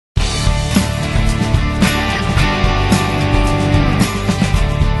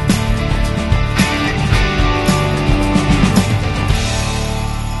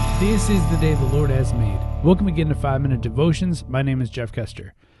This is the day the Lord has made. Welcome again to 5-Minute Devotions. My name is Jeff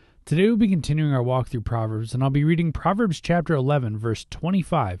Kester. Today we'll be continuing our walk through Proverbs, and I'll be reading Proverbs chapter 11, verse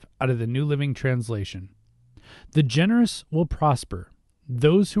 25 out of the New Living Translation. The generous will prosper.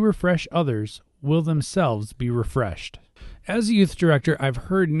 Those who refresh others will themselves be refreshed. As a youth director, I've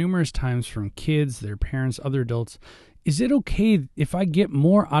heard numerous times from kids, their parents, other adults, is it okay if I get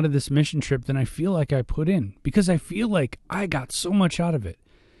more out of this mission trip than I feel like I put in? Because I feel like I got so much out of it.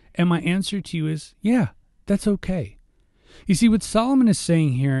 And my answer to you is, yeah, that's okay. You see, what Solomon is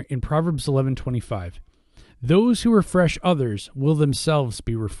saying here in Proverbs 11:25, those who refresh others will themselves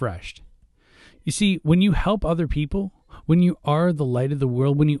be refreshed. You see, when you help other people, when you are the light of the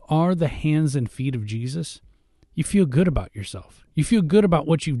world, when you are the hands and feet of Jesus, you feel good about yourself. You feel good about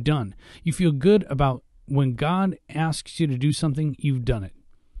what you've done. You feel good about when God asks you to do something, you've done it.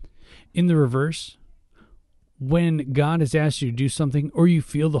 In the reverse, when God has asked you to do something, or you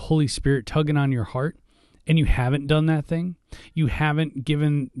feel the Holy Spirit tugging on your heart, and you haven't done that thing, you haven't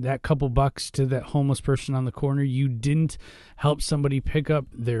given that couple bucks to that homeless person on the corner, you didn't help somebody pick up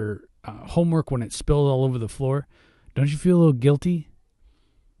their homework when it spilled all over the floor, don't you feel a little guilty?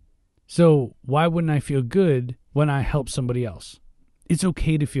 So why wouldn't I feel good when I help somebody else? It's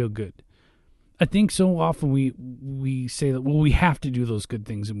okay to feel good. I think so often we say that, well, we have to do those good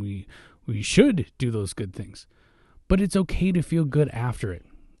things, and we should do those good things. But it's okay to feel good after it.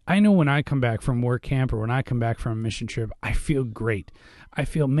 I know when I come back from work camp or when I come back from a mission trip, I feel great. I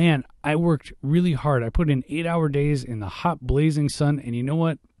feel, man, I worked really hard. I put in 8-hour days in the hot, blazing sun, and you know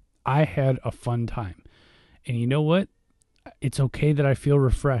what? I had a fun time. And you know what? It's okay that I feel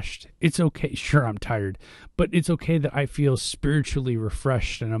refreshed. It's okay. Sure, I'm tired, but it's okay that I feel spiritually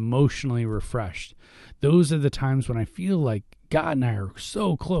refreshed and emotionally refreshed. Those are the times when I feel like God and I are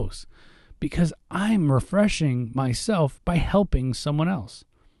so close because I'm refreshing myself by helping someone else.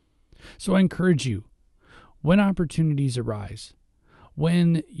 So I encourage you, when opportunities arise,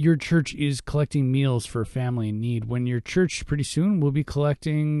 when your church is collecting meals for a family in need, when your church pretty soon will be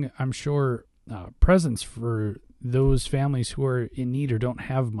collecting, I'm sure, presents for those families who are in need or don't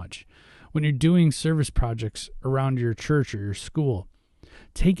have much, when you're doing service projects around your church or your school,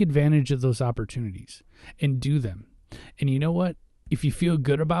 take advantage of those opportunities and do them. And you know what? If you feel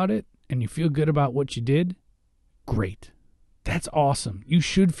good about it and you feel good about what you did, great. That's awesome. You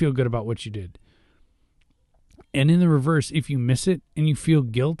should feel good about what you did. And in the reverse, if you miss it and you feel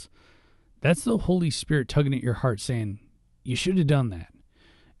guilt, that's the Holy Spirit tugging at your heart saying, you should have done that.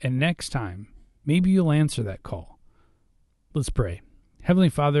 And next time, maybe you'll answer that call. Let's pray. Heavenly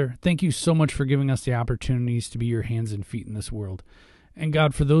Father, thank you so much for giving us the opportunities to be your hands and feet in this world. And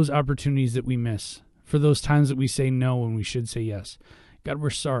God, for those opportunities that we miss, for those times that we say no when we should say yes, God, we're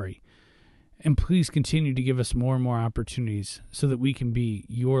sorry. And please continue to give us more and more opportunities so that we can be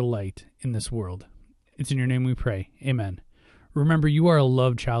your light in this world. It's in your name we pray. Amen. Remember, you are a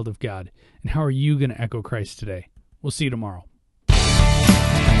loved child of God. And how are you going to echo Christ today? We'll see you tomorrow.